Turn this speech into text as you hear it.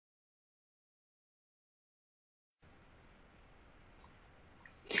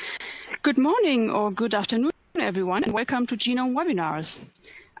Good morning or good afternoon, everyone, and welcome to Genome Webinars.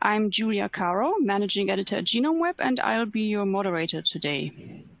 I'm Julia Caro, Managing Editor at GenomeWeb, and I'll be your moderator today.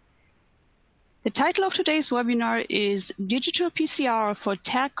 The title of today's webinar is Digital PCR for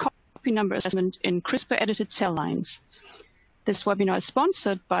Tag Copy Number Assessment in CRISPR-edited Cell Lines. This webinar is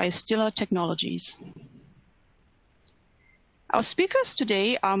sponsored by Stilla Technologies. Our speakers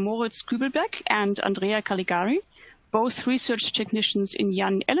today are Moritz Kübelbeck and Andrea Caligari, both research technicians in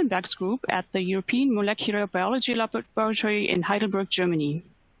Jan Ellenberg's group at the European Molecular Biology Laboratory in Heidelberg, Germany.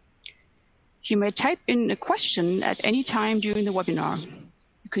 You may type in a question at any time during the webinar.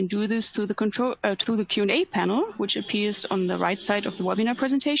 You can do this through the Q&A panel, which appears on the right side of the webinar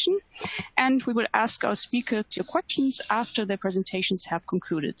presentation, and we will ask our speakers your questions after their presentations have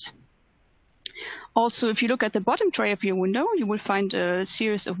concluded. Also, if you look at the bottom tray of your window, you will find a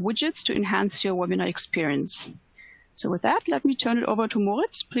series of widgets to enhance your webinar experience. So with that, let me turn it over to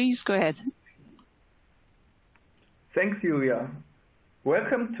Moritz. Please go ahead. Thanks, Julia.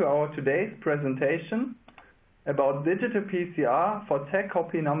 Welcome to our today's presentation about digital PCR for tag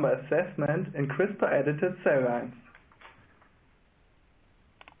copy number assessment in CRISPR-edited cell lines.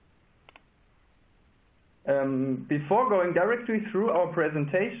 Before going directly through our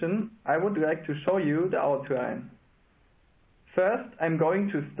presentation, I would like to show you the outline. First, I'm going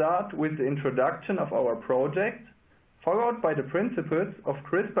to start with the introduction of our project, followed by the principles of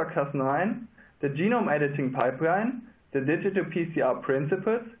CRISPR-Cas9, the genome editing pipeline, the digital PCR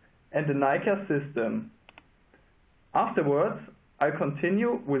principles, and the NICA system. Afterwards, I'll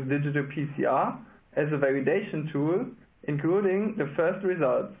continue with digital PCR as a validation tool, including the first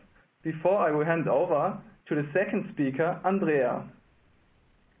results, before I will hand over to the second speaker, Andrea.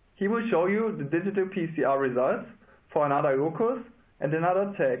 He will show you the digital PCR results for another locus and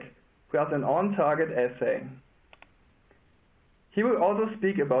another tag, plus an on-target assay. He will also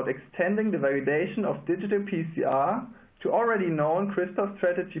speak about extending the validation of digital PCR to already known CRISPR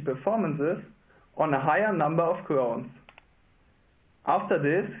strategy performances on a higher number of clones. After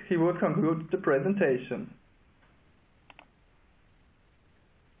this, he will conclude the presentation.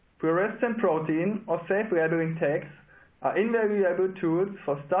 Fluorescent protein or self-labeling tags are invaluable tools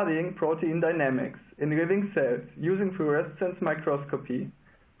for studying protein dynamics in living cells using fluorescence microscopy.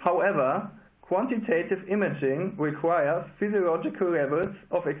 However, quantitative imaging requires physiological levels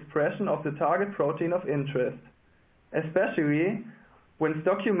of expression of the target protein of interest, especially when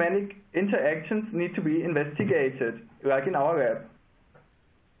stoichiometric interactions need to be investigated, like in our lab.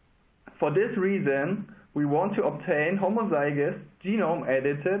 For this reason, we want to obtain homozygous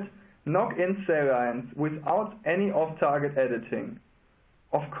genome-edited knock-in cell lines without any off-target editing.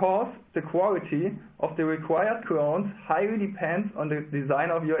 Of course, the quality of the required clones highly depends on the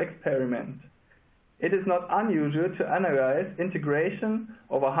design of your experiment. It is not unusual to analyze integration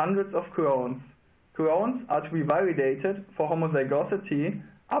over hundreds of clones. Clones are to be validated for homozygosity,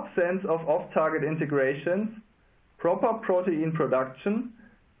 absence of off-target integrations, proper protein production,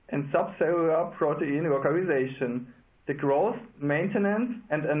 and subcellular protein localization. The growth, maintenance,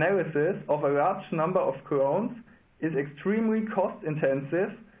 and analysis of a large number of clones is extremely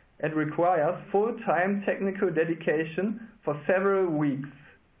cost-intensive and requires full-time technical dedication for several weeks.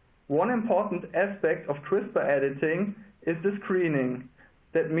 One important aspect of CRISPR editing is the screening.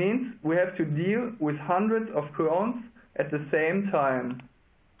 That means we have to deal with hundreds of clones at the same time.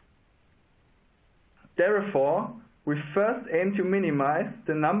 Therefore, we first aim to minimize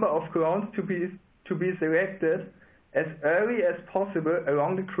the number of clones to be selected as early as possible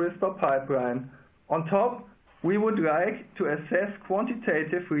along the CRISPR pipeline. On top, we would like to assess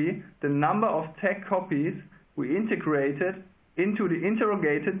quantitatively the number of tag copies we integrated into the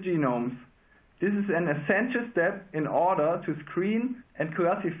interrogated genomes. This is an essential step in order to screen and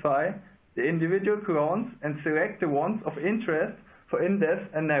classify the individual clones and select the ones of interest for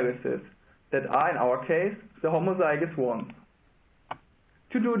in-depth analysis that are, in our case, the homozygous ones.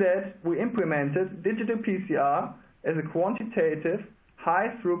 To do that, we implemented digital PCR as a quantitative,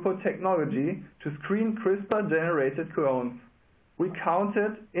 high-throughput technology to screen CRISPR-generated clones. We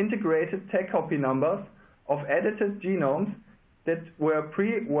counted integrated tag copy numbers of edited genomes that were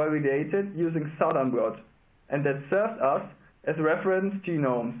pre-validated using Southern blot and that served us as reference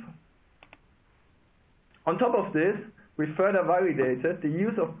genomes. On top of this, we further validated the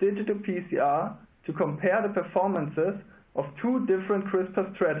use of digital PCR to compare the performances of two different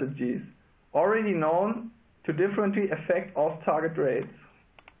CRISPR strategies, already known to differently affect off-target rates.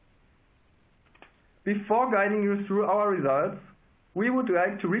 Before guiding you through our results, we would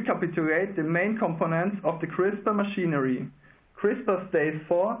like to recapitulate the main components of the CRISPR machinery. CRISPR stays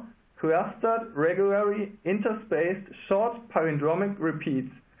for clustered, regularly interspaced, short palindromic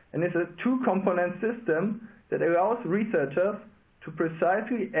repeats and is a two-component system that allows researchers to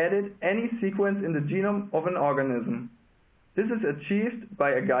precisely edit any sequence in the genome of an organism. This is achieved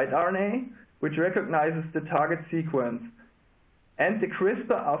by a guide RNA, which recognizes the target sequence, and the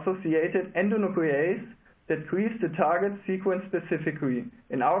CRISPR-associated endonuclease that cleaves the target sequence specifically.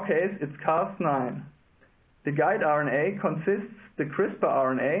 In our case, it's Cas9. The guide RNA consists the CRISPR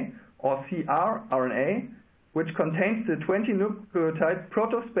RNA, or CRRNA, which contains the 20-nucleotide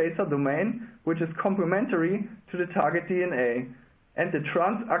protospacer domain, which is complementary to the target DNA, and the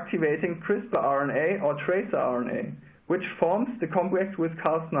trans-activating CRISPR RNA, or tracer RNA, which forms the complex with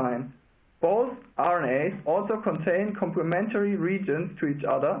Cas9. Both RNAs also contain complementary regions to each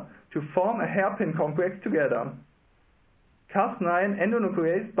other to form a hairpin complex together. Cas9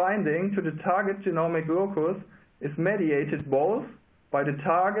 endonuclease binding to the target genomic locus is mediated both by the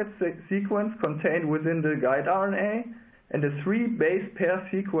target sequence contained within the guide RNA and the 3 base pair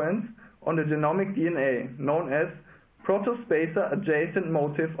sequence on the genomic DNA, known as protospacer adjacent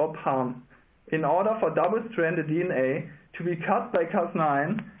motif, or PAM. In order for double-stranded DNA to be cut by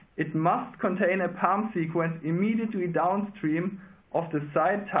Cas9, it must contain a PAM sequence immediately downstream of the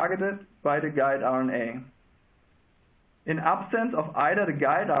site targeted by the guide RNA. In absence of either the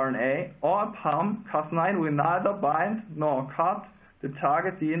guide RNA or a PAM, Cas9 will neither bind nor cut the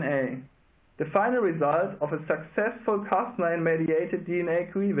target DNA. The final result of a successful Cas9-mediated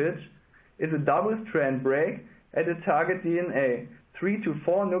DNA cleavage is a double-strand break at the target DNA, 3 to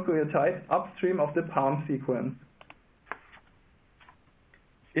 4 nucleotides upstream of the PAM sequence.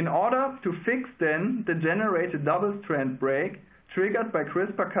 In order to fix then the generated double-strand break triggered by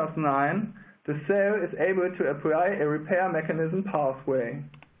CRISPR-Cas9, the cell is able to apply a repair mechanism pathway.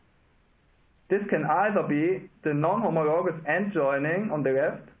 This can either be the non-homologous end joining on the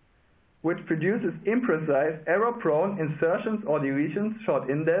left, which produces imprecise, error-prone insertions or deletions, short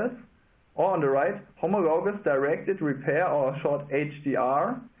indes, or on the right, homologous directed repair, or short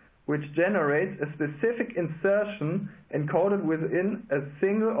HDR, which generates a specific insertion encoded within a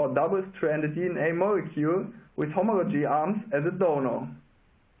single or double-stranded DNA molecule with homology arms as a donor.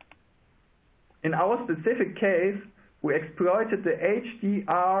 In our specific case, we exploited the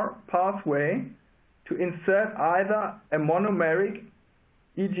HDR pathway to insert either a monomeric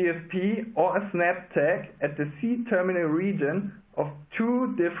EGFP or a SNAP tag at the C-terminal region of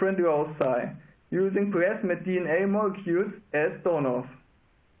 2 different loci, using plasmid DNA molecules as donors.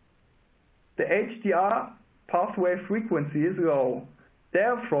 The HDR pathway frequency is low.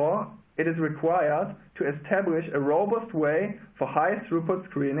 Therefore, it is required to establish a robust way for high-throughput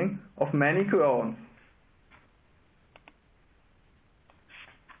screening of many clones.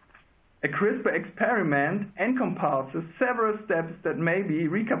 A CRISPR experiment encompasses several steps that may be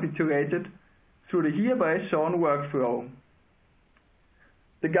recapitulated through the hereby shown workflow.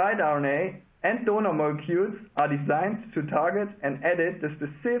 The guide RNA and donor molecules are designed to target and edit the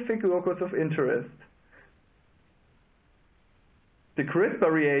specific locus of interest. The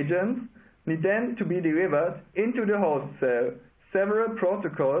CRISPR reagents need then to be delivered into the host cell. Several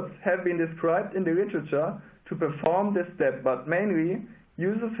protocols have been described in the literature to perform this step, but mainly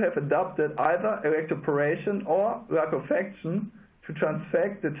users have adopted either electroporation or liquefaction to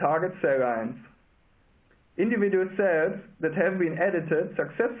transfect the target cell lines. Individual cells that have been edited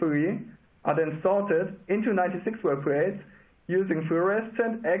successfully are then sorted into 96-well plates using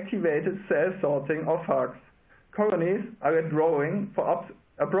fluorescent activated cell sorting, or FACS. Colonies are let growing for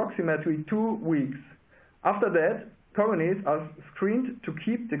approximately 2 weeks. After that, colonies are screened to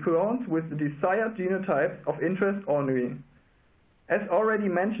keep the clones with the desired genotypes of interest only. As already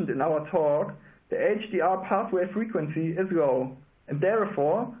mentioned in our talk, the HDR pathway frequency is low, and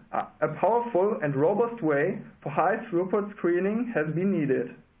therefore a powerful and robust way for high-throughput screening has been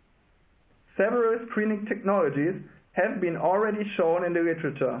needed. Several screening technologies have been already shown in the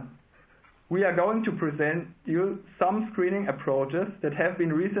literature. We are going to present you some screening approaches that have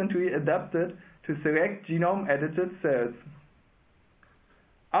been recently adapted to select genome-edited cells.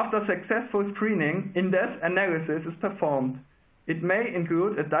 After successful screening, in-depth analysis is performed. It may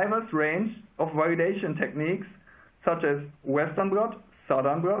include a diverse range of validation techniques such as Western blot,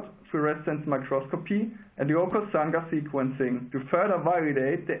 Southern blot, fluorescence microscopy, and local Sanger sequencing to further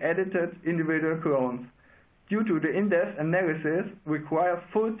validate the edited individual clones. Due to the in-depth analysis requires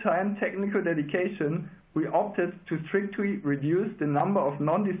full-time technical dedication, we opted to strictly reduce the number of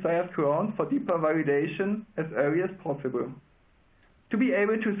non-desired clones for deeper validation as early as possible. To be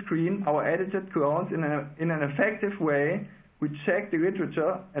able to screen our edited clones in an effective way, we checked the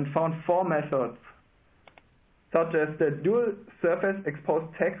literature and found 4 methods, such as the dual surface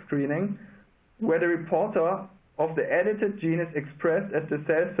exposed tag screening, where the reporter of the edited gene is expressed at the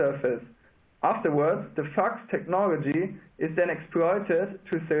cell surface. Afterwards, the FACS technology is then exploited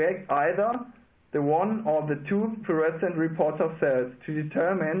to select either the one or the two fluorescent reporter cells to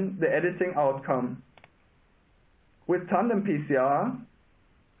determine the editing outcome. With tandem PCR,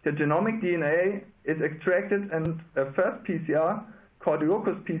 the genomic DNA is extracted and a first PCR, called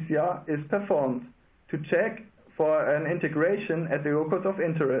locus PCR, is performed to check for an integration at the locus of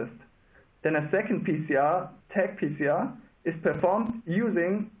interest. Then a second PCR, tag PCR, is performed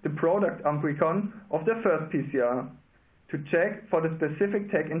using the product amplicon of the first PCR to check for the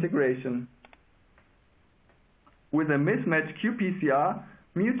specific tag integration. With a mismatched qPCR,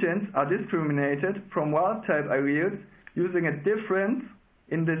 mutants are discriminated from wild-type alleles using a difference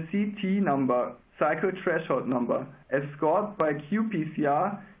in the CT number, cycle threshold number, as scored by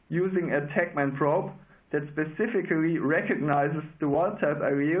qPCR using a TagMan probe that specifically recognizes the wild-type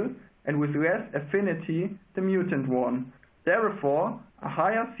allele and with less affinity the mutant one. Therefore, a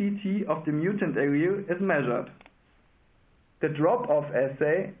higher CT of the mutant allele is measured. The drop-off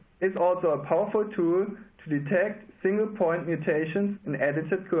assay is also a powerful tool to detect single-point mutations in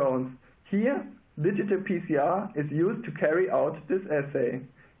edited clones. Here, digital PCR is used to carry out this assay.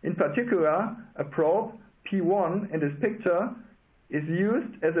 In particular, a probe P1 in this picture is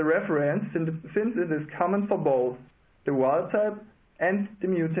used as a reference since it is common for both the wild-type and the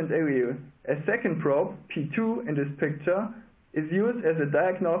mutant allele. A second probe, P2 in this picture, is used as a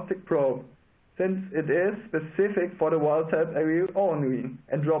diagnostic probe since it is specific for the wild-type allele only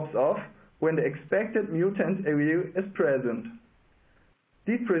and drops off when the expected mutant allele is present.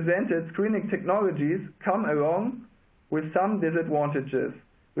 These presented screening technologies come along with some disadvantages,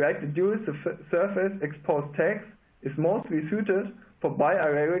 like the dual surface exposed tags is mostly suited for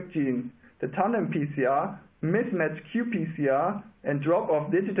biallelic genes. The tandem PCR, mismatched qPCR, and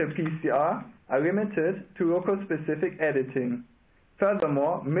drop-off digital PCR are limited to local-specific editing.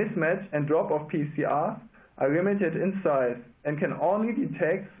 Furthermore, mismatch and drop-off PCR are limited in size and can only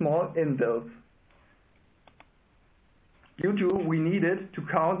detect small indels. Due to we needed to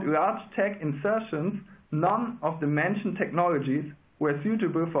count large tag insertions, none of the mentioned technologies were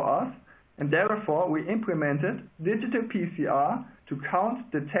suitable for us, and therefore we implemented digital PCR to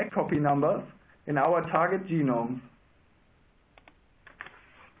count the tag copy numbers in our target genomes.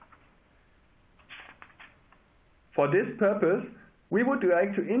 For this purpose, we would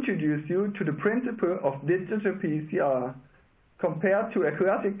like to introduce you to the principle of digital PCR. Compared to a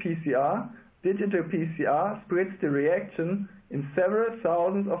classic PCR, digital PCR splits the reaction in several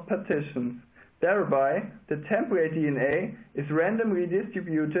thousands of partitions. Thereby, the template DNA is randomly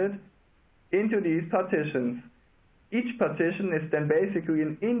distributed into these partitions. Each partition is then basically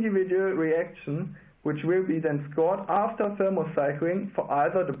an individual reaction which will be then scored after thermocycling for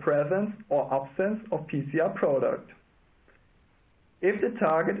either the presence or absence of PCR product. If the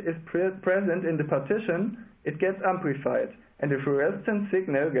target is present in the partition, it gets amplified and a fluorescent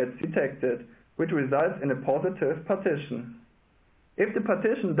signal gets detected, which results in a positive partition. If the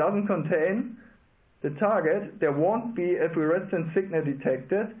partition doesn't contain the target, there won't be a fluorescent signal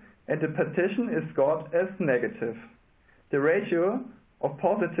detected and the partition is scored as negative. The ratio of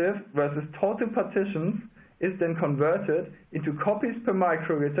positive versus total partitions is then converted into copies per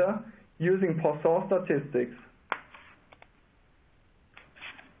microliter using Poisson statistics.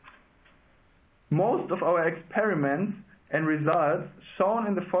 Most of our experiments and results shown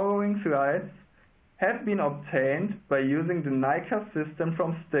in the following slides have been obtained by using the NICA system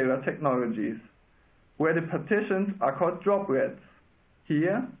from Stilla Technologies, where the partitions are called droplets.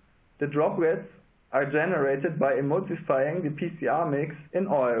 Here, the droplets are generated by emulsifying the PCR mix in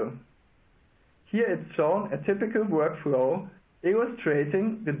oil. Here it's shown a typical workflow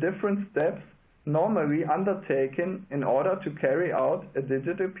illustrating the different steps normally undertaken in order to carry out a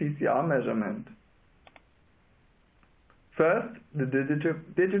digital PCR measurement. First, the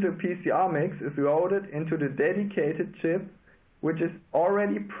digital PCR mix is loaded into the dedicated chip, which is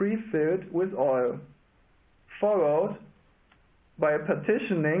already pre-filled with oil, followed by a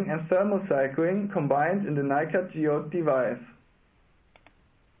partitioning and thermocycling combined in the NICA geode device.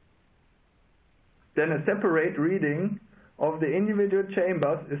 Then a separate reading of the individual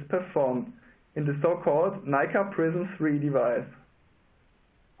chambers is performed in the so-called NICA Prism 3 device.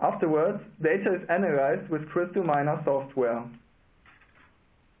 Afterwards, data is analyzed with Crystal Miner software.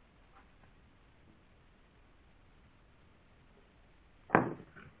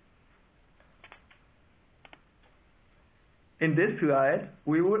 In this slide,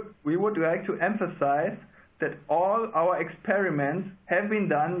 we would like to emphasize that all our experiments have been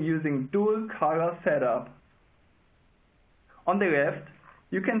done using dual color setup. On the left,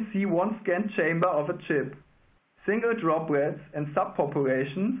 you can see one scanned chamber of a chip. Single droplets and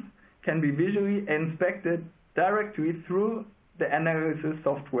subpopulations can be visually inspected directly through the analysis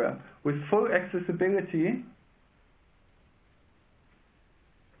software with full accessibility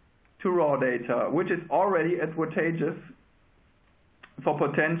to raw data, which is already advantageous for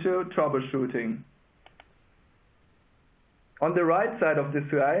potential troubleshooting. On the right side of the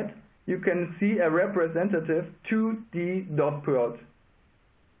slide, you can see a representative 2D dot plot.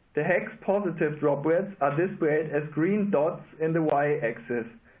 The hex-positive droplets are displayed as green dots in the y-axis,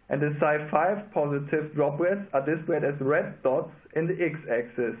 and the psi5 positive droplets are displayed as red dots in the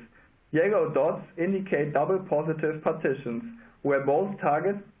x-axis. Yellow dots indicate double positive partitions, where both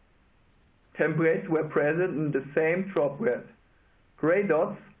target templates were present in the same droplet. Gray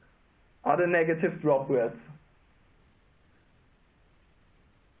dots are the negative droplets.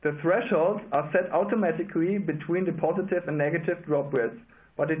 The thresholds are set automatically between the positive and negative droplets,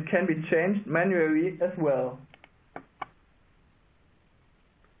 but it can be changed manually as well.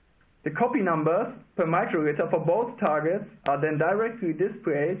 The copy numbers per microliter for both targets are then directly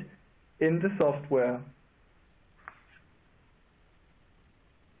displayed in the software.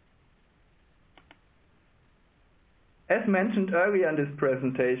 As mentioned earlier in this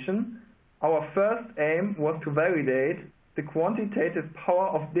presentation, our first aim was to validate the quantitative power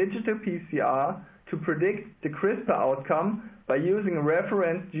of digital PCR to predict the CRISPR outcome by using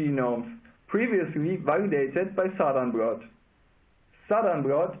reference genomes, previously validated by Southern blot. Southern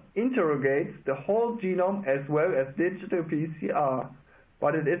blot interrogates the whole genome as well as digital PCR,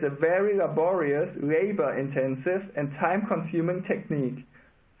 but it is a very laborious, labor-intensive, and time-consuming technique.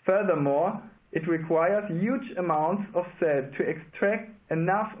 Furthermore, it requires huge amounts of cells to extract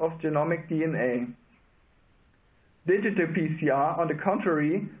enough of genomic DNA. Digital PCR, on the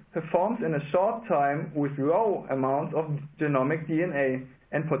contrary, performs in a short time with low amounts of genomic DNA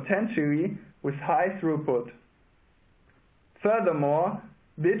and potentially with high throughput. Furthermore,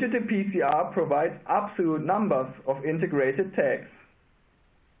 digital PCR provides absolute numbers of integrated tags.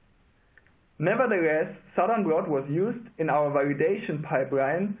 Nevertheless, Southern blot was used in our validation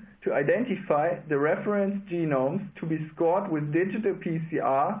pipeline to identify the reference genomes to be scored with digital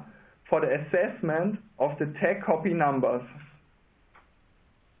PCR for the assessment of the tag copy numbers.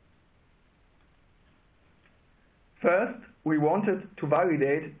 First, we wanted to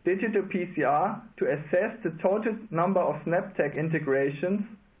validate digital PCR to assess the total number of SNAP-tag integrations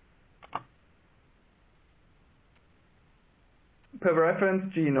per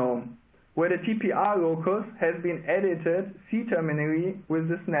reference genome, where the TPR locus has been edited C-terminally with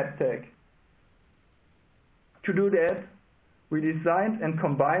the SNAP-tag. To do that, we designed and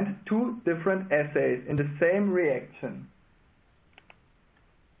combined two different assays in the same reaction.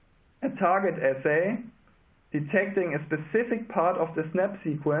 A target assay, detecting a specific part of the SNAP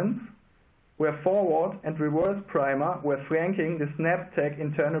sequence, where forward and reverse primer were flanking the SNAP-tag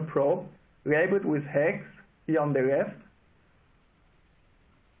internal probe, labeled with hex here on the left,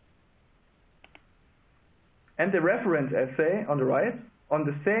 and the reference assay on the right, on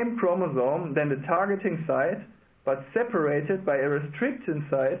the same chromosome than the targeting site, but separated by a restriction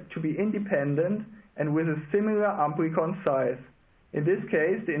site to be independent and with a similar amplicon size. In this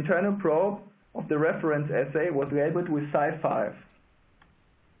case, the internal probe of the reference assay was labeled with psi5.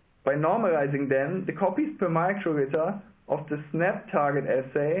 By normalizing then the copies per microliter of the SNAP target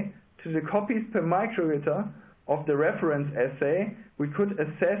assay to the copies per microliter of the reference assay, we could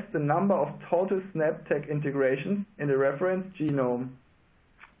assess the number of total SNAP-tag integrations in the reference genome.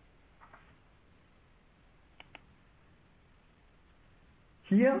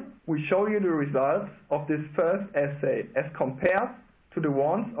 Here we show you the results of this first assay as compared to the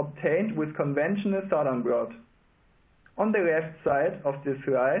ones obtained with conventional Southern blot. On the left side of this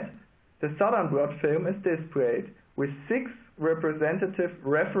slide, the Southern blot film is displayed with 6 representative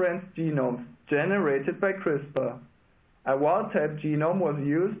reference genomes generated by CRISPR. A wild-type genome was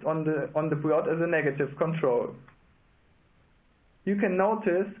used on the plot as a negative control. You can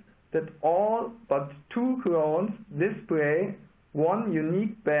notice that all but 2 clones display one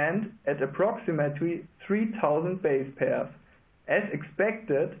unique band at approximately 3,000 base pairs, as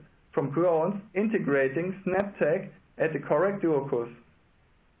expected from clones integrating SNAP-tag at the correct locus.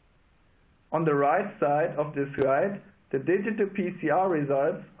 On the right side of this slide, the digital PCR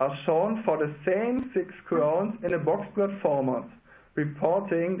results are shown for the same 6 clones in a box plot format,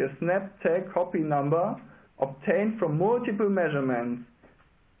 reporting the SNAP-tag copy number obtained from multiple measurements.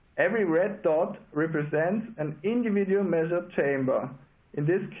 Every red dot represents an individual measured chamber. In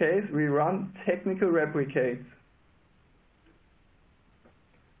this case, we run technical replicates.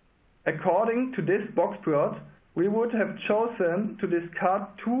 According to this box plot, we would have chosen to discard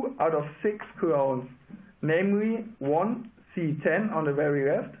 2 out of 6 clones. namely 1C10 on the very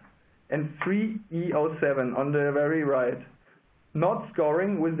left and 3E07 on the very right, not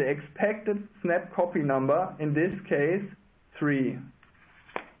scoring with the expected snap copy number, in this case 3.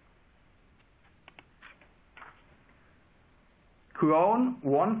 Clone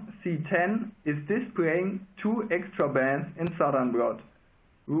 1C10 is displaying 2 extra bands in southern blot,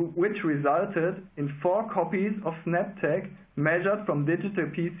 which resulted in 4 copies of SNAP-tag measured from digital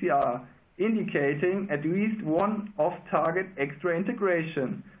PCR, indicating at least one off-target extra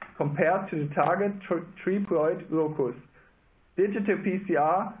integration compared to the target triploid locus. Digital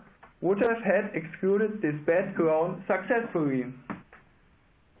PCR would have had excluded this bad clone successfully.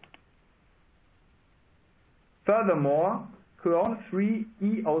 Furthermore, clone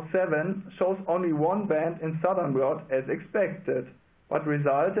 3E07 shows only 1 band in southern blot as expected, but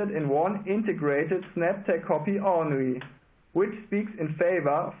resulted in 1 integrated SNAP-tag copy only, which speaks in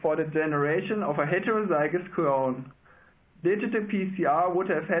favor for the generation of a heterozygous clone. Digital PCR would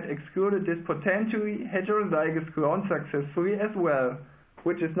have had excluded this potentially heterozygous clone successfully as well,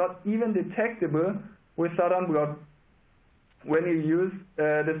 which is not even detectable with southern blot when you use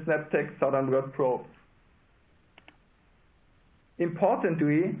the SNAP-tag southern blot probe.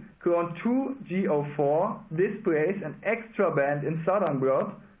 Importantly, clone 2G04 displays an extra band in southern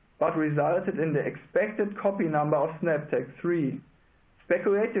blot, but resulted in the expected copy number of SNAP-tag 3.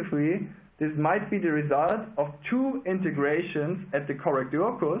 Speculatively, this might be the result of 2 integrations at the correct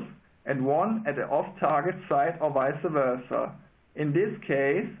locus and 1 at the off-target site or vice versa. In this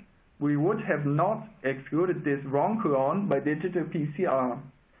case, we would have not excluded this wrong clone by digital PCR.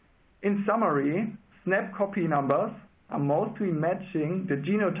 In summary, SNAP copy numbers are mostly matching the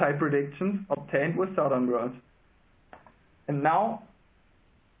genotype predictions obtained with southern blot. And now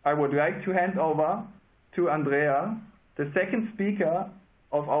I would like to hand over to Andrea, the second speaker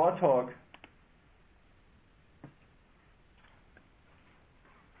of our talk.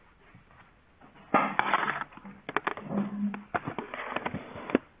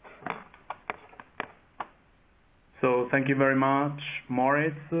 So thank you very much,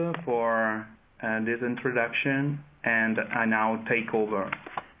 Moritz, for this introduction, and I now take over.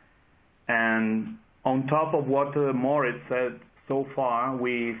 And on top of what Moritz said so far,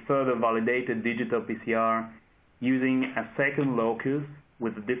 we further validated digital PCR using a second locus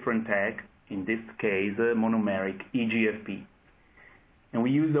with a different tag, in this case monomeric eGFP. And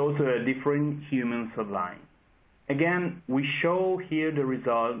we used also a different human subline. Again, we show here the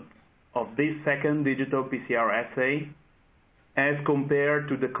results of this second digital PCR assay as compared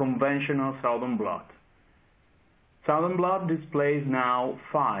to the conventional southern blot. Southern blot displays now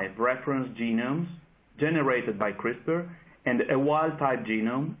 5 reference genomes generated by CRISPR and a wild-type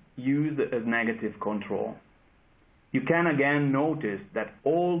genome used as negative control. You can again notice that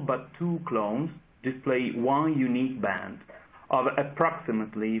all but 2 clones display 1 unique band of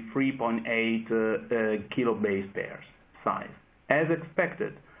approximately 3.8 kilobase pairs size, as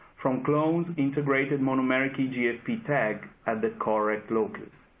expected from clones integrated monomeric eGFP tag at the correct locus.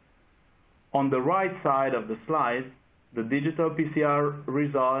 On the right side of the slide, the digital PCR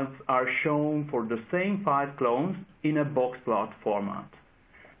results are shown for the same 5 clones in a box plot format,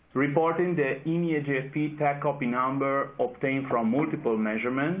 reporting the eGFP tag copy number obtained from multiple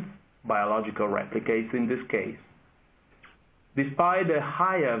measurements, biological replicates in this case. Despite the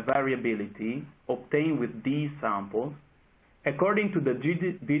higher variability obtained with these samples, according to the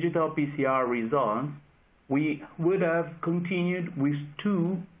digital PCR results, we would have continued with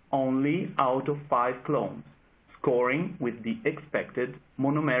 2 only out of 5 clones, scoring with the expected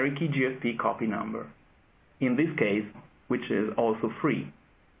monomeric eGFP copy number, in this case, which is also 3.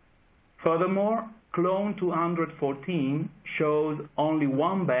 Furthermore, clone 214 shows only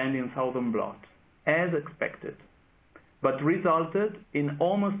 1 band in southern blot, as expected, but resulted in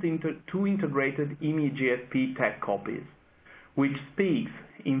almost 2 integrated eGFP tag copies, which speaks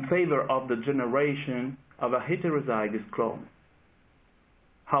in favor of the generation of a heterozygous clone.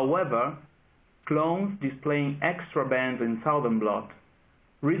 However, clones displaying extra bands in southern blot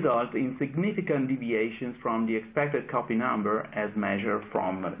result in significant deviations from the expected copy number as measured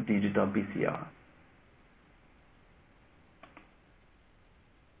from digital PCR.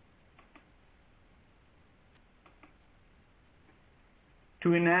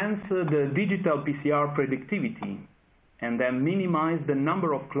 To enhance the digital PCR predictivity and then minimize the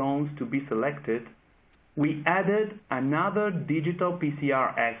number of clones to be selected, we added another digital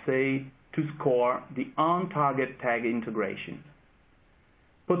PCR assay to score the on-target tag integration.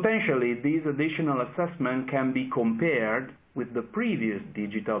 Potentially, this additional assessment can be compared with the previous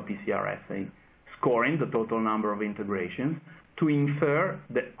digital PCR assay, scoring the total number of integrations to infer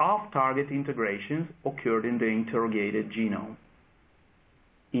the off-target integrations occurred in the interrogated genome.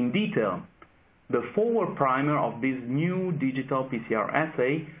 In detail, the forward primer of this new digital PCR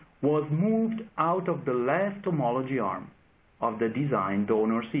assay was moved out of the left homology arm of the designed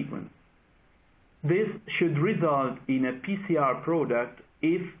donor sequence. This should result in a PCR product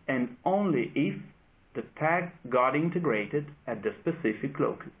if and only if the tag got integrated at the specific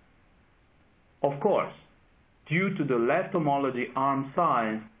locus. Of course, due to the left homology arm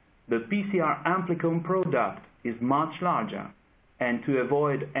size, the PCR amplicon product is much larger, and to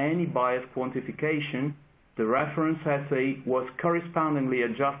avoid any bias quantification, the reference assay was correspondingly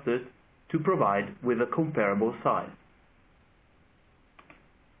adjusted to provide with a comparable size.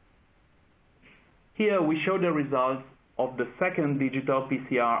 Here we show the results of the second digital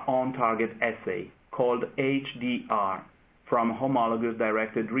PCR on-target assay, called HDR, from homologous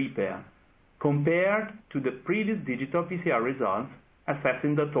directed repair, compared to the previous digital PCR results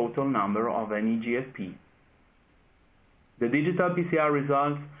assessing the total number of NEGFP. The digital PCR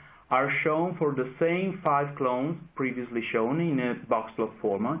results are shown for the same 5 clones previously shown in a box plot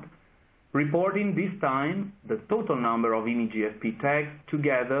format, reporting this time the total number of NEGFP tags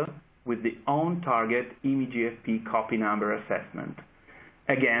together with the on-target NEGFP copy number assessment,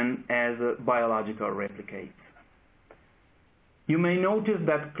 again as biological replicates. You may notice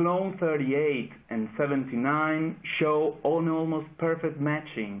that clone 38 and 79 show an almost perfect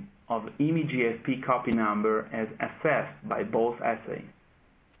matching of NEGFP copy number as assessed by both assays.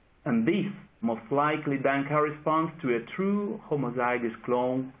 And this most likely then corresponds to a true homozygous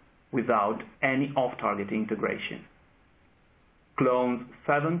clone without any off-target integration. Clones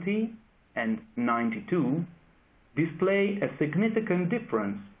 70 and 92 display a significant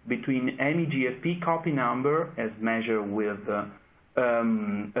difference between NEGFP copy number as measured with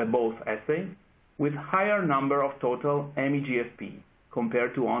both assays, with higher number of total NEGFP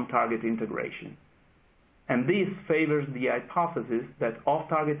compared to on-target integration. And this favors the hypothesis that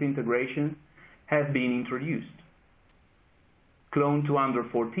off-target integrations have been introduced. Clone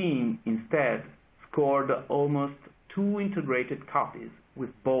 214 instead scored almost 2 integrated copies with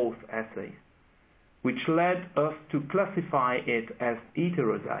both assays, which led us to classify it as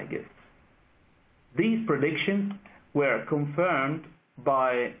heterozygous. These predictions were confirmed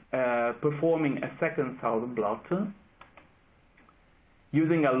by performing a second southern blot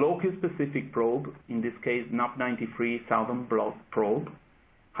using a locus-specific probe, in this case NUP93 southern blot probe,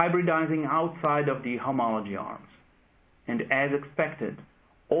 hybridizing outside of the homology arms. And as expected,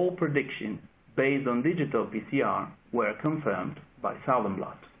 all predictions based on digital PCR were confirmed by southern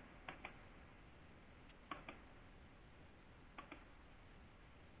blot.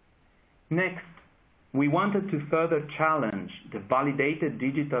 Next, we wanted to further challenge the validated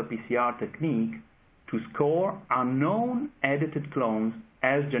digital PCR technique to score unknown edited clones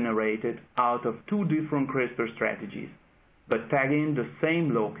as generated out of 2 different CRISPR strategies, but tagging the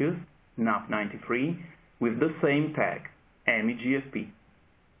same locus, NUP93, with the same tag, NEGFP.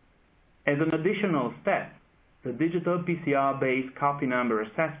 As an additional step, the digital PCR-based copy number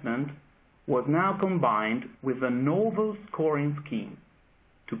assessment was now combined with a novel scoring scheme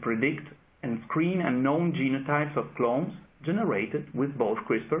to predict and screen unknown genotypes of clones generated with both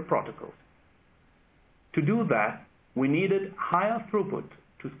CRISPR protocols. To do that, we needed higher throughput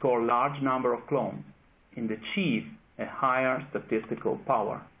to score large number of clones and achieve a higher statistical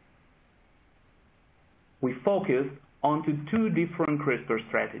power. We focused onto 2 different CRISPR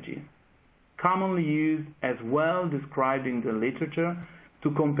strategies, commonly used as well described in the literature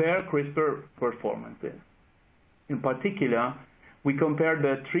to compare CRISPR performances. In particular, we compared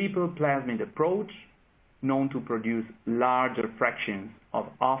the triple plasmid approach, known to produce larger fractions of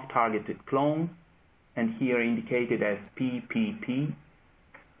off-targeted clones, and here indicated as PPP,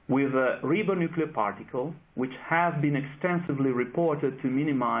 with a ribonuclear particle, which have been extensively reported to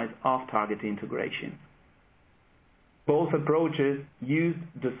minimize off-target integration. Both approaches used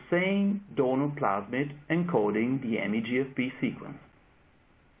the same donor plasmid encoding the NEGFP sequence.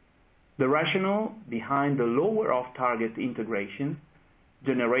 The rationale behind the lower off-target integration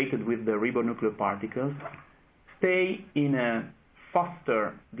generated with the ribonuclear particles stay in a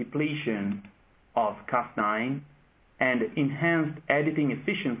faster depletion of Cas9 and enhanced editing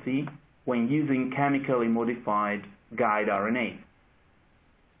efficiency when using chemically modified guide RNA.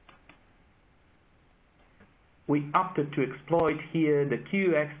 We opted to exploit here the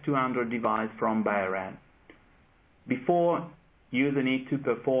QX200 device from Bio-Rad. Before using it to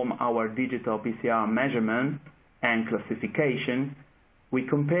perform our digital PCR measurement and classification, we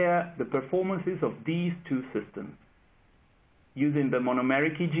compare the performances of these 2 systems. Using the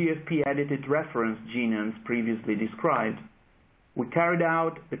monomeric GFP-edited reference genomes previously described, we carried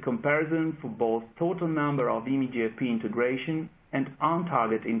out a comparison for both total number of IMI-GFP integration and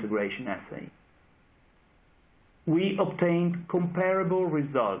on-target integration assays. We obtained comparable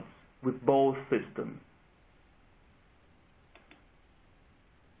results with both systems.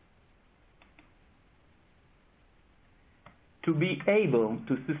 To be able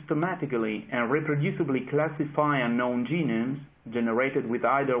to systematically and reproducibly classify unknown genomes generated with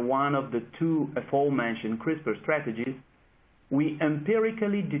either one of the two aforementioned CRISPR strategies, we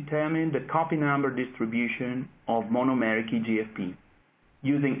empirically determined the copy number distribution of monomeric EGFP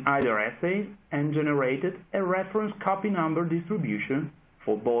using either assays and generated a reference copy number distribution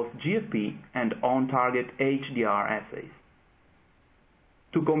for both GFP and on-target HDR assays.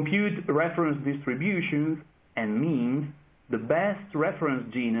 To compute reference distributions and means, the best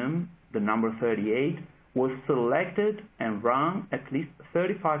reference genome, the number 38, was selected and run at least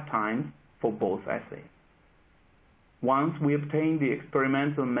 35 times for both assays. Once we obtained the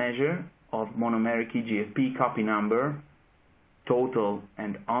experimental measure of monomeric EGFP copy number, total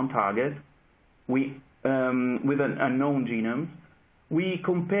and on-target, with an unknown genome, we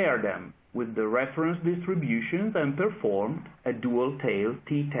compared them with the reference distributions and performed a dual-tail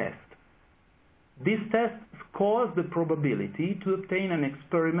t-test. This test scores the probability to obtain an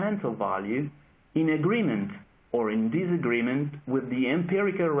experimental value in agreement or in disagreement with the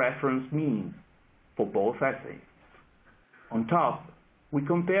empirical reference means for both assays. On top, we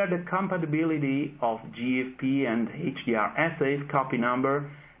compare the compatibility of GFP and HDR assays copy number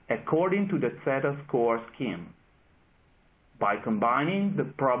according to the zeta score scheme. By combining the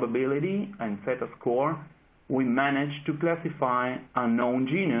probability and zeta score, we managed to classify unknown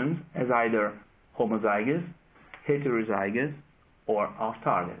genomes as either homozygous, heterozygous, or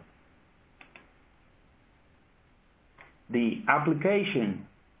off-target. The application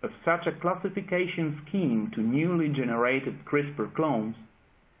of such a classification scheme to newly generated CRISPR clones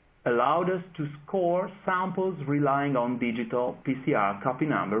allowed us to score samples relying on digital PCR copy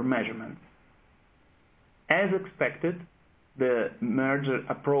number measurements. As expected, the merger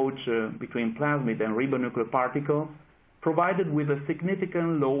approach between plasmid and ribonuclear particles provided with a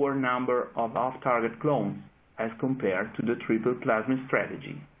significantly lower number of off-target clones as compared to the triple plasmid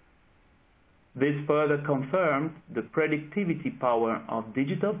strategy. This further confirmed the predictivity power of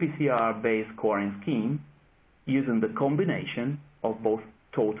digital PCR-based scoring scheme using the combination of both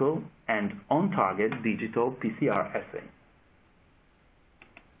total and on-target digital PCR assays.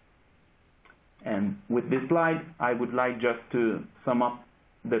 And with this slide, I would like just to sum up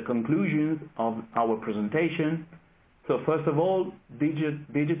the conclusions of our presentation. So first of all,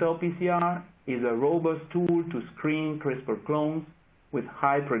 digital PCR is a robust tool to screen CRISPR clones with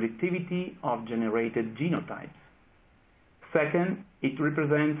high predictivity of generated genotypes. Second, it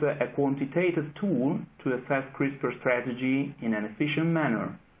represents a quantitative tool to assess CRISPR strategy in an efficient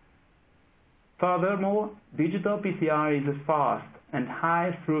manner. Furthermore, digital PCR is a fast and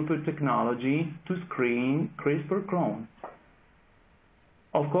high throughput technology to screen CRISPR clones.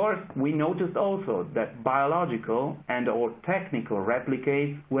 Of course, we noticed also that biological and/or technical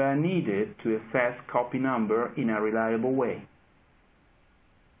replicates were needed to assess copy number in a reliable way.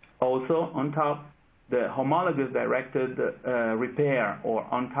 Also, on top, the homologous directed repair or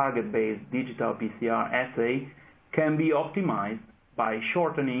on-target based digital PCR assay can be optimized by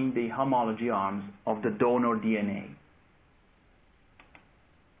shortening the homology arms of the donor DNA.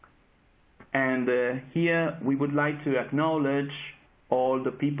 And here we would like to acknowledge all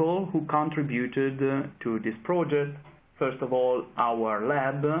the people who contributed to this project. First of all, our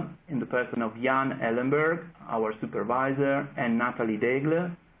lab, in the person of Jan Ellenberg, our supervisor, and Nathalie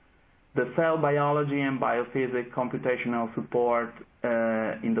Degler. The cell biology and biophysics computational support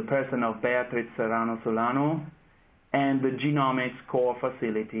in the person of Beatriz Serrano Solano, and the genomics core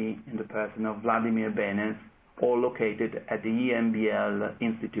facility in the person of Vladimir Benes, all located at the EMBL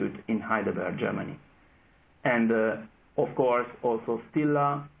Institute in Heidelberg, Germany. And of course, also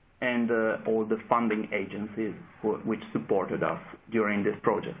Stilla and all the funding agencies which supported us during this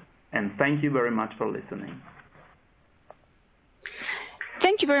project. And thank you very much for listening.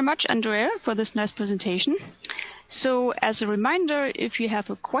 Thank you very much, Andrea, for this nice presentation. So as a reminder, if you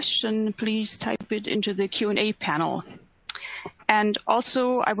have a question, please type it into the Q&A panel. And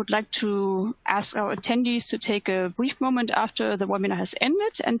also, I would like to ask our attendees to take a brief moment after the webinar has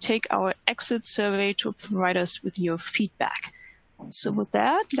ended and take our exit survey to provide us with your feedback. So with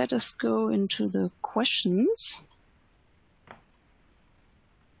that, let us go into the questions.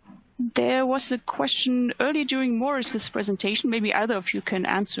 There was a question early during Morris's presentation, maybe either of you can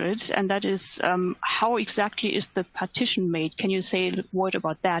answer it, and that is how exactly is the partition made? Can you say a word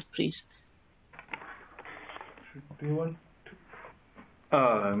about that, please? Do you want to?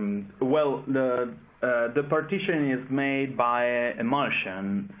 Well, the partition is made by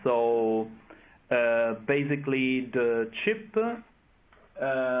emulsion. So basically, the chip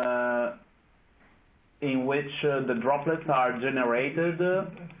in which the droplets are generated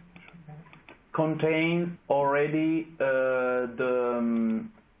contains already the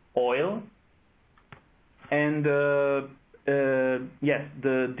oil, and yes,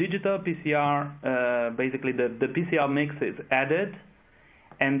 the digital PCR, basically the PCR mix is added,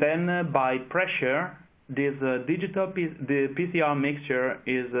 and then by pressure, this the PCR mixture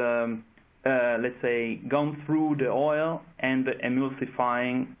is, let's say, gone through the oil and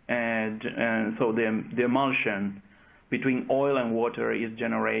emulsifying, so the emulsion between oil and water is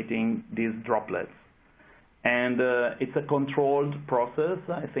generating these droplets. And it's a controlled process.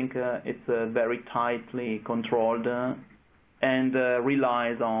 I think it's very tightly controlled and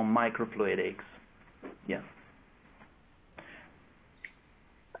relies on microfluidics. Yes.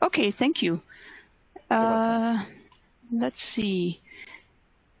 Okay, thank you. Let's see.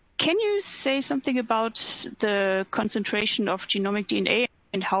 Can you say something about the concentration of genomic DNA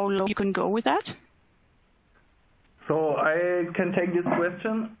and how low you can go with that? So I can take this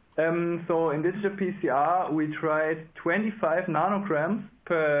question. So in digital PCR, we tried 25 nanograms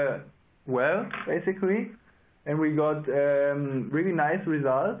per well, basically, and we got really nice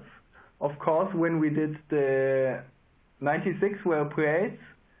results. Of course, when we did the 96 well plates,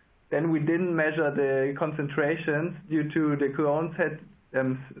 then we didn't measure the concentrations due to the clones had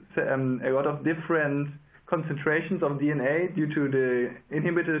a lot of different concentrations of DNA due to the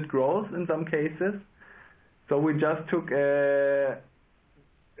inhibited growth in some cases. So we just took a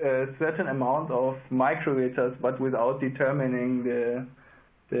certain amount of microliters, but without determining the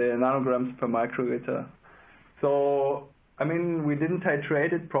nanograms per microliter. So, I mean, we didn't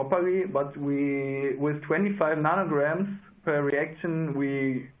titrate it properly, but with 25 nanograms per reaction,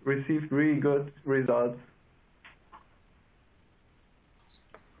 we received really good results.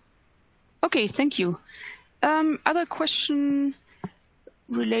 Okay, thank you. Other question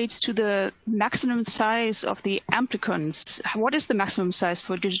relates to the maximum size of the amplicons. What is the maximum size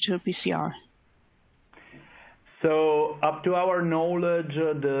for digital PCR? So up to our knowledge,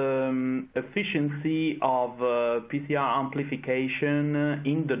 the efficiency of PCR amplification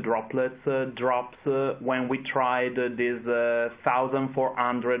in the droplets drops when we tried this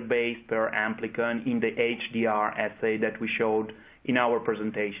 1,400 base per amplicon in the HDR assay that we showed in our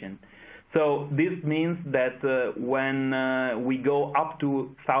presentation. So this means that when we go up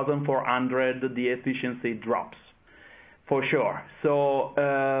to 1,400, the efficiency drops, for sure. So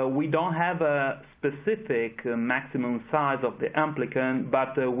we don't have a specific maximum size of the amplicon,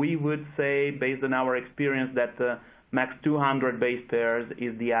 but we would say, based on our experience, that max 200 base pairs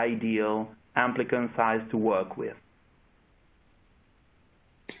is the ideal amplicon size to work with.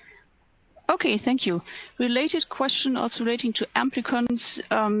 Okay, thank you. Related question also relating to amplicons.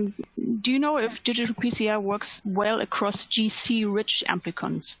 Do you know if digital PCR works well across GC-rich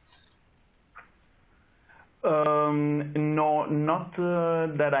amplicons? No, not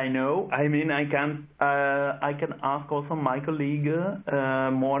that I know. I mean, I can ask also my colleague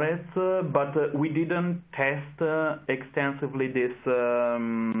Moritz, but we didn't test extensively this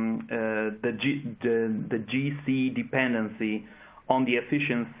the GC dependency on the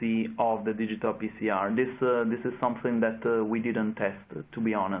efficiency of the digital PCR. This is something that we didn't test, to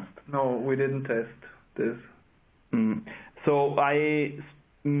be honest. No, we didn't test this. So I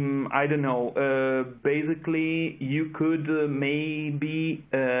don't know. Basically, you could maybe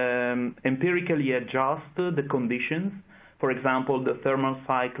empirically adjust the conditions. For example, the thermal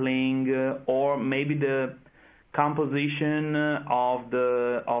cycling, or maybe the composition of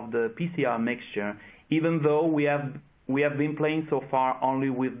the PCR mixture. Even though we have been playing so far only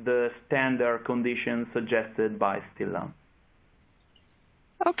with the standard conditions suggested by Stilla.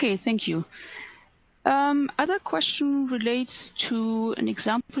 Okay, thank you. Other question relates to an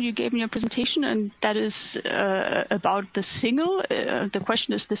example you gave in your presentation, and that is about the signal. The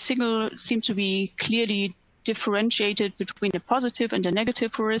question is, the signal seems to be clearly differentiated between a positive and a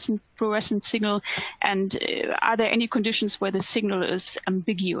negative fluorescent signal, and are there any conditions where the signal is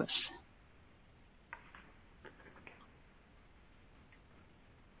ambiguous?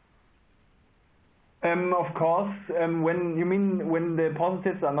 Of course, when the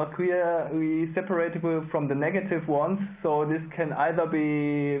positives are not clearly separable from the negative ones, so this can either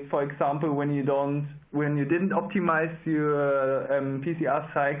be, for example, when you didn't optimize your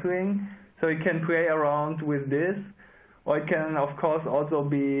PCR cycling, so you can play around with this, or it can, of course, also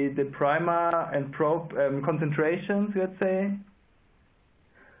be the primer and probe concentrations, let's say.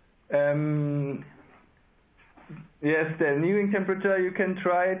 Yes, the annealing temperature you can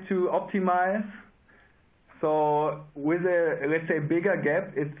try to optimize. So with a, let's say, bigger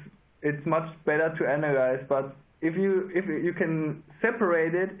gap, it's much better to analyze. But if you can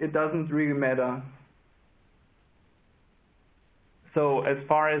separate it, it doesn't really matter. So as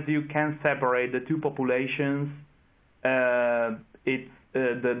far as you can separate the two populations, the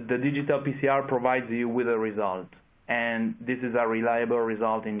digital PCR provides you with a result, and this is a reliable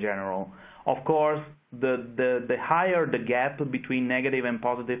result in general. Of course, the higher the gap between negative and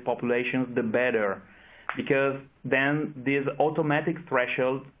positive populations, the better, because then this automatic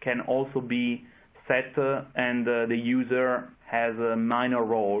threshold can also be set, and the user has a minor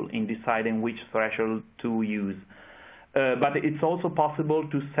role in deciding which threshold to use. But it's also possible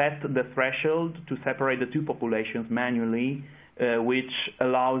to set the threshold to separate the two populations manually, which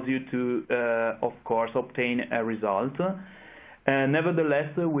allows you to, of course, obtain a result.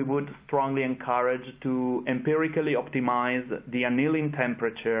 Nevertheless, we would strongly encourage to empirically optimize the annealing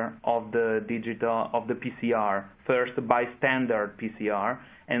temperature of the PCR, first by standard PCR,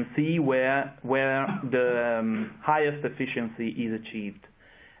 and see where the highest efficiency is achieved.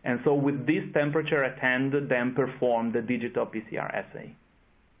 And so with this temperature at hand, then perform the digital PCR assay.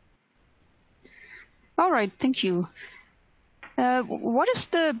 All right, thank you. What is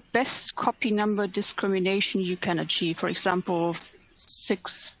the best copy number discrimination you can achieve? For example,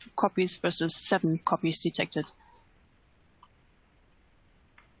 6 copies versus 7 copies detected.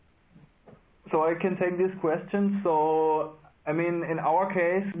 So I can take this question. So, I mean, in our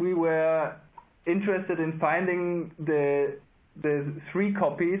case, we were interested in finding the 3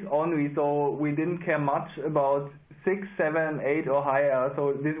 copies only, so we didn't care much about 6, 7, 8 or higher.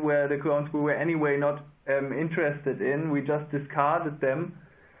 So these were the clones we were anyway not interested in. We just discarded them.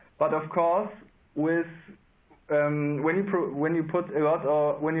 But of course, with when you put a lot,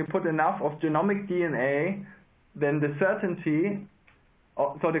 or when you put enough of genomic DNA, then the certainty,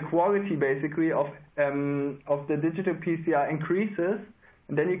 so the quality basically of the digital PCR increases,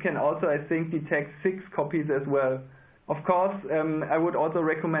 and then you can also, I think, detect 6 copies as well. Of course, I would also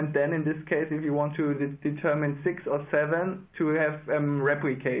recommend then, in this case, if you want to determine 6 or 7, to have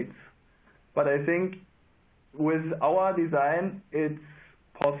replicates. But I think with our design, it's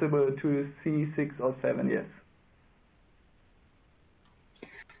possible to see 6 or 7, yes.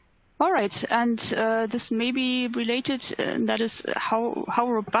 All right, and this may be related, that is, how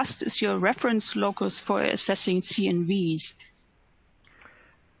robust is your reference locus for assessing CNVs?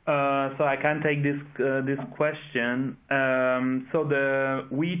 So I can take this question.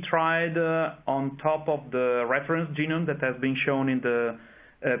 We tried on top of the reference genome that has been shown in the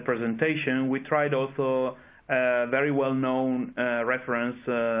presentation. We tried also a very well-known reference,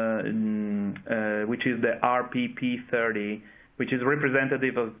 which is the RPP30, which is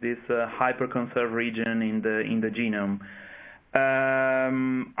representative of this hyperconserved region in the genome.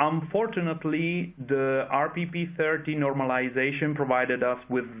 Unfortunately, the RPP30 normalization provided us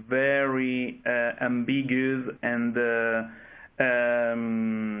with very ambiguous and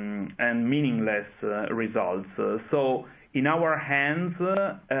meaningless results. So in our hands,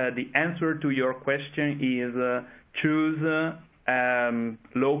 the answer to your question is choose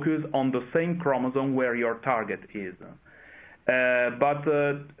locus on the same chromosome where your target is. But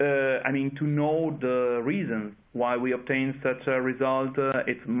I mean, to know the reasons why we obtain such a result,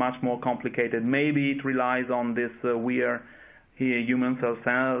 it's much more complicated. Maybe it relies on this weird human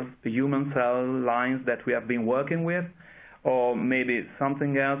cell lines that we have been working with, or maybe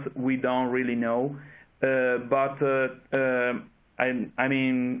something else. We don't really know. I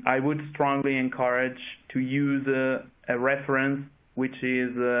mean, I would strongly encourage to use a reference which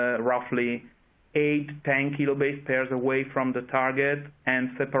is roughly 8-10 kilobase pairs away from the target and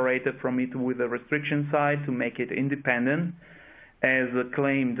separated from it with a restriction site to make it independent, as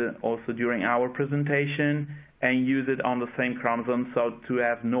claimed also during our presentation, and use it on the same chromosome, so to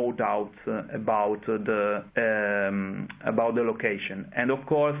have no doubts about the location. And of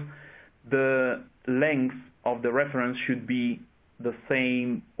course, the length of the reference should be the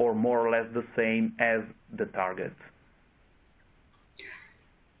same or more or less the same as the target.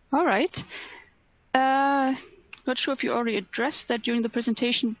 All right. Not sure if you already addressed that during the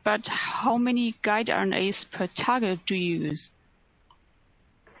presentation, but how many guide RNAs per target do you use?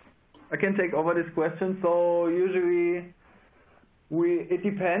 I can take over this question. So usually it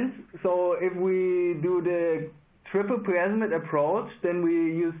depends. So if we do the triple plasmid approach, then we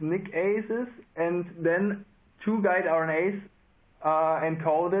use nicases, and then 2 guide RNAs are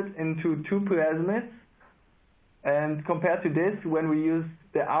encoded into 2 plasmids. And compared to this, when we use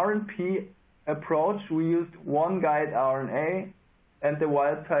the RNP approach, we used 1 guide RNA and the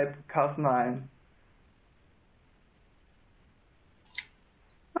wild type Cas9.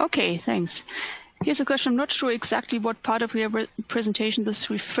 Okay, thanks. Here's a question. I'm not sure exactly what part of your presentation this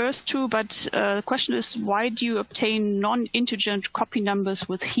refers to, but the question is, why do you obtain non-integer copy numbers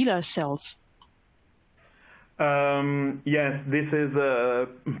with HeLa cells? Yes, this is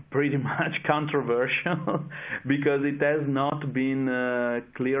pretty much controversial because it has not been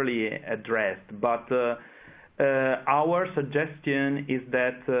clearly addressed. But our suggestion is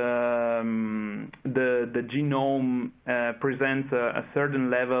that the genome presents a certain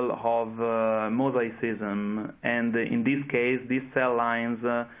level of mosaicism, and in this case, these cell lines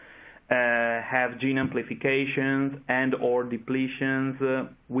have gene amplifications and or depletions.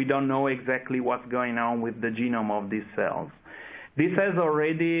 We don't know exactly what's going on with the genome of these cells. This has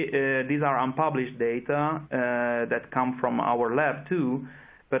already, these are unpublished data that come from our lab too,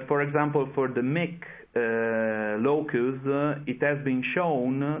 but for example, for the MYC locus, it has been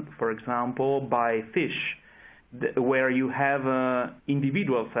shown, for example, by fish, where you have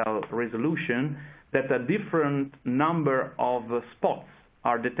individual cell resolution, that a different number of spots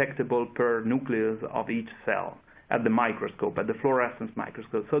are detectable per nucleus of each cell at the microscope, at the fluorescence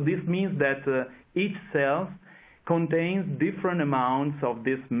microscope. So this means that each cell contains different amounts of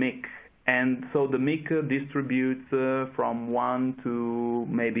this MYC, and so the MYC distributes from 1 to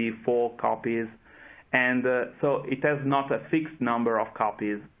maybe 4 copies, and so it has not a fixed number of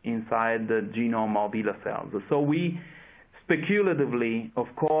copies inside the genome of HeLa cells. So we speculatively,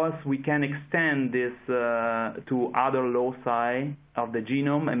 of course, we can extend this to other loci of the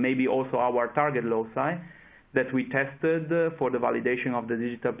genome and maybe also our target loci that we tested for the validation of the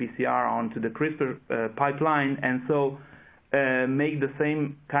digital PCR onto the CRISPR pipeline, and so make the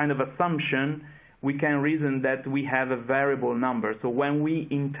same kind of assumption. We can reason that we have a variable number. So when we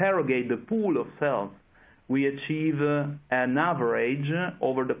interrogate the pool of cells, we achieve an average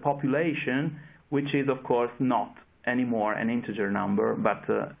over the population, which is, of course, not anymore an integer number, but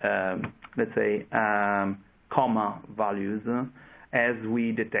let's say comma values as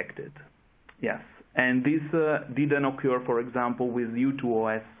we detected. Yes, and this didn't occur, for example, with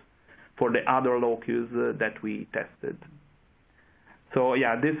U2OS for the other locus that we tested. So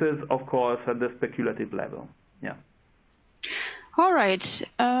yeah, this is, of course, at the speculative level. Yeah. All right.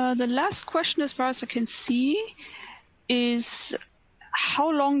 The last question, as far as I can see, is how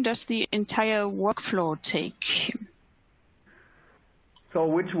long does the entire workflow take? So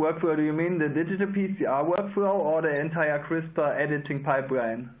which workflow do you mean? The digital PCR workflow or the entire CRISPR editing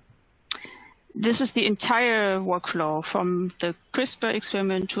pipeline? This is the entire workflow from the CRISPR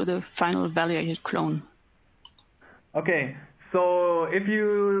experiment to the final validated clone. Okay, so if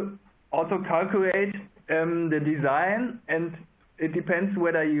you also calculate the design, and it depends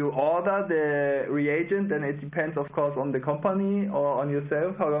whether you order the reagent, then it depends, of course, on the company or on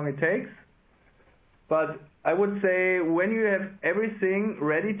yourself, how long it takes. But I would say when you have everything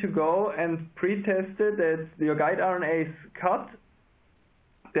ready to go and pre-tested that your guide RNA is cut,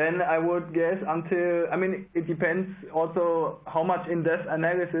 then I would guess until, I mean, it depends also how much in-depth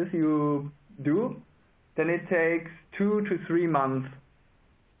analysis you do, then it takes 2 to 3 months,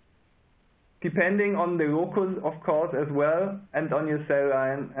 depending on the locus, of course, as well, and on your cell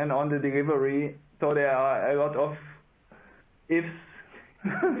line and on the delivery. So there are a lot of ifs.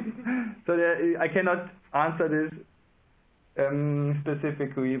 So I cannot answer this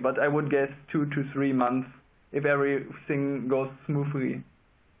specifically, but I would guess 2 to 3 months if everything goes smoothly.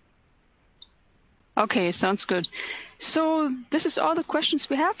 Okay, sounds good. So this is all the questions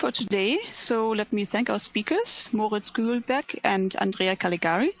we have for today. So let me thank our speakers, Moritz Kübelberg and Andrea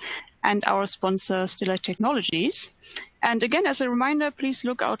Caligari, and our sponsor, Stilla Technologies. And again, as a reminder, please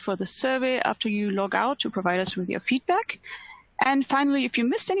look out for the survey after you log out to provide us with your feedback. And finally, if you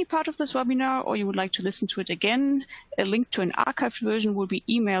missed any part of this webinar or you would like to listen to it again, a link to an archived version will be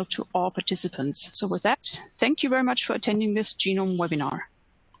emailed to all participants. So with that, thank you very much for attending this Genome webinar.